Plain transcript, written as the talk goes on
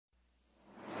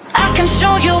can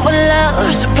show you what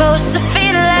love's supposed to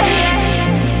feel like.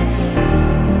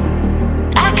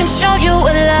 I can show you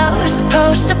what love's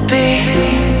supposed to be.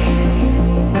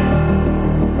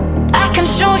 I can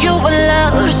show you what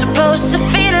love's supposed to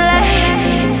feel like.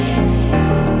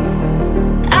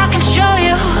 I can show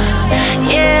you,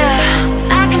 yeah.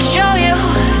 I can show you,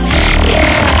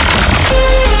 yeah.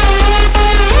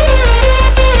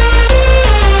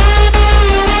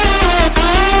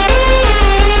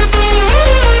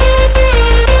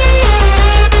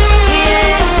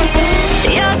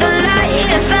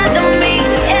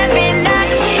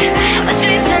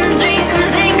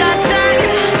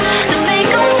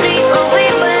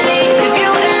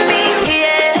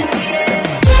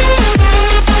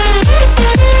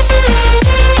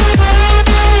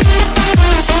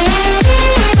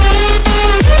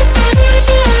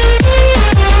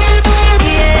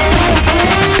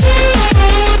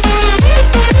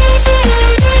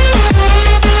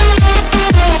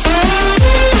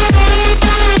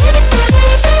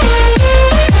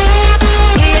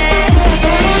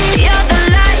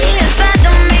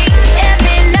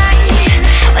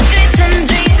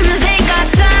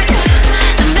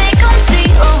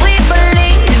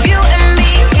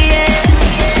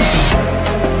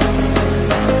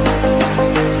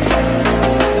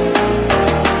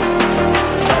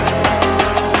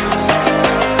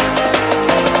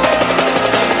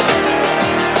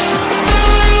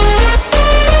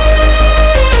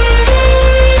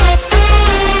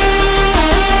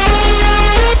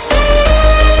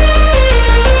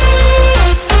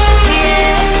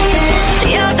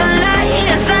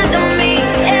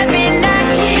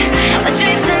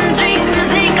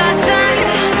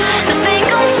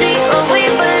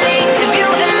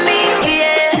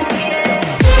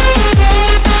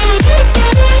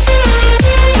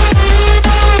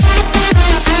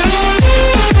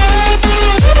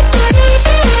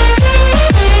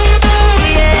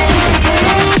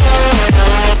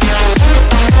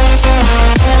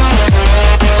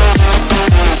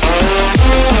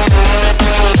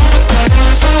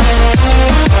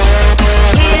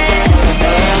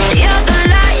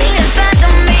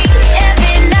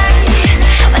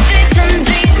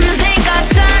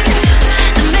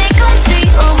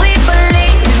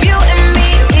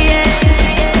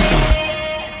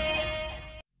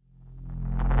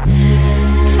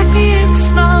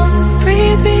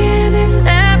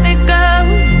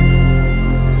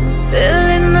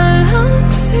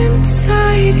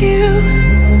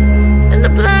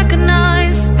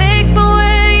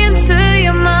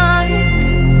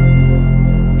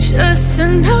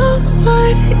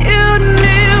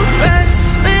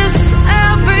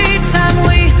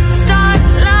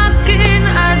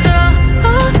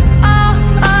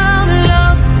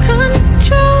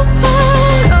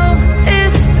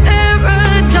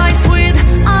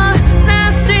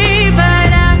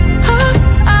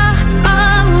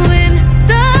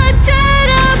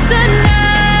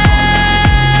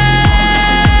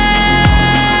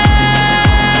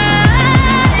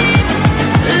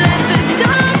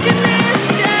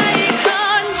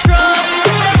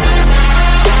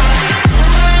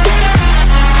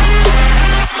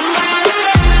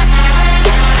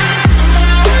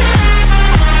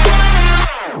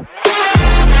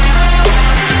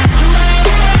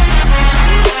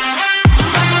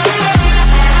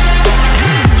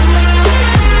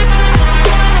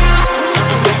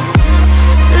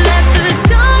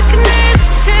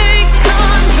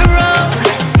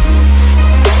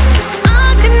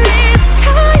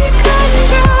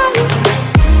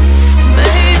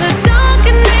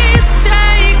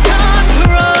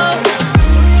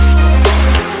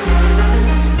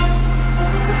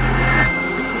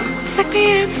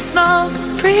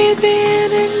 Breathe me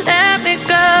in and let me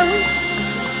go.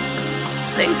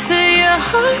 Sink to your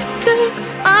heart to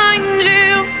find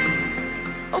you.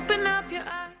 Open up your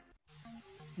eyes.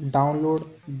 Download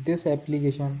this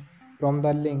application from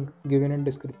the link given in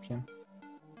description.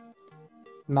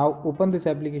 Now open this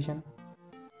application.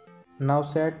 Now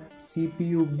set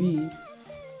CPU B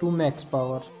to max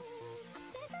power.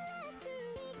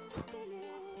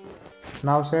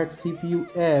 Now set CPU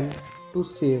L to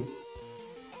save.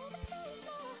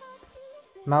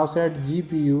 Now set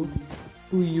GPU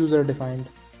to user defined.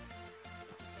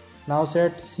 Now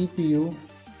set CPU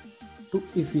to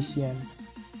efficient.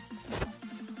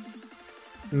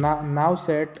 Now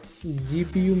set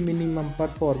GPU minimum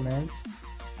performance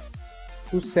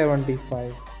to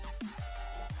 75.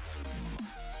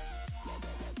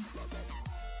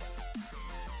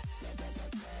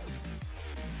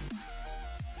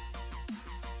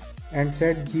 And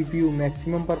set GPU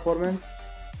maximum performance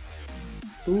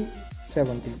to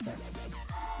 75.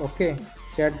 Okay,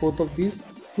 Set both of these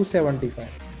to 75.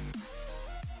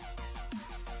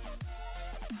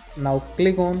 Now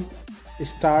click on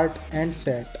Start and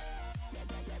Set.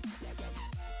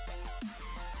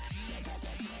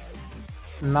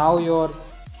 Now your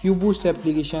QBoost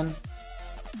application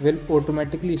will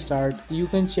automatically start. You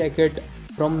can check it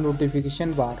from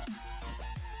notification bar.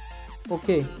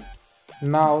 Okay,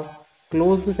 now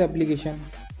close this application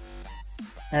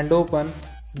and open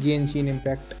Genshin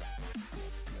Impact.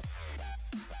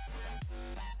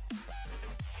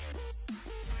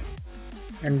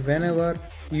 And whenever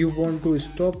you want to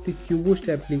stop the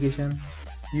QBoost application,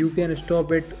 you can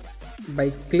stop it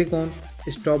by click on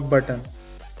stop button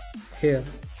here.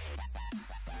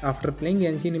 After playing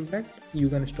Genshin Impact, you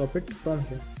can stop it from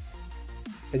here.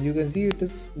 As you can see, it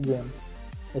is gone.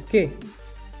 Okay,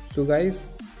 so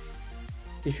guys,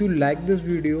 if you like this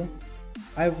video,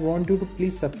 I want you to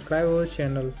please subscribe our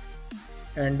channel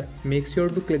and make sure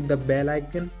to click the bell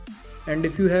icon, and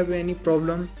if you have any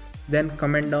problem then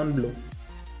comment down below.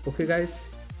 Okay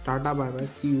guys, tata, bye bye,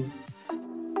 see you.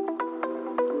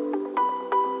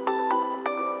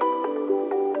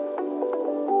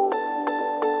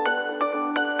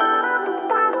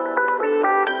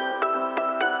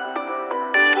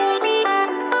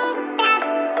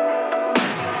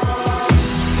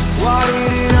 Why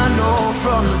didn't I know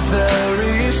from the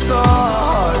very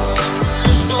start?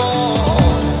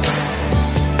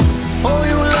 Oh,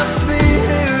 you left me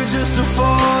here just to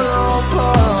fall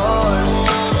apart.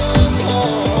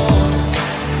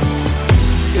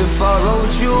 If I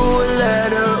wrote you a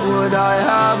letter, would I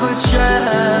have a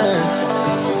chance?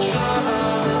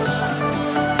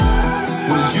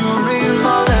 Would you read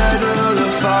my letter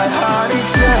if I had it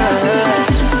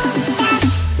sent?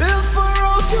 If I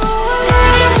wrote you a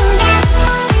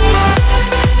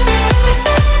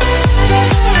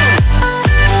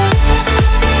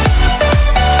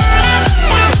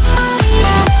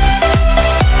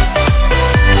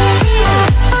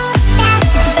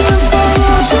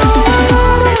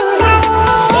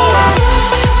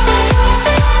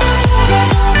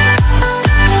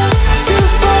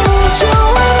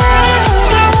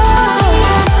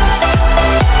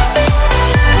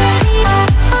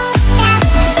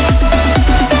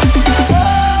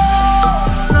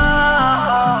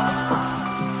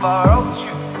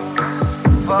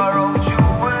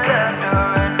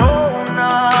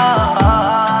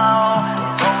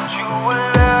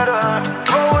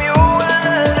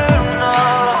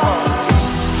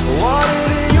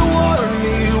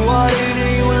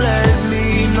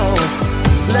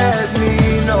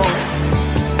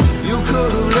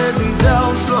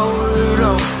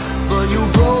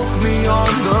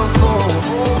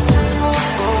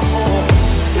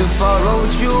If I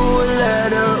wrote you a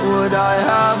letter, would I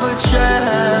have a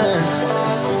chance?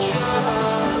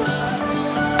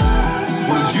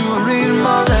 Would you read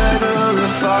my letter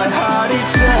if I had it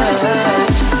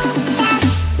sent?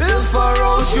 If I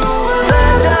wrote you a letter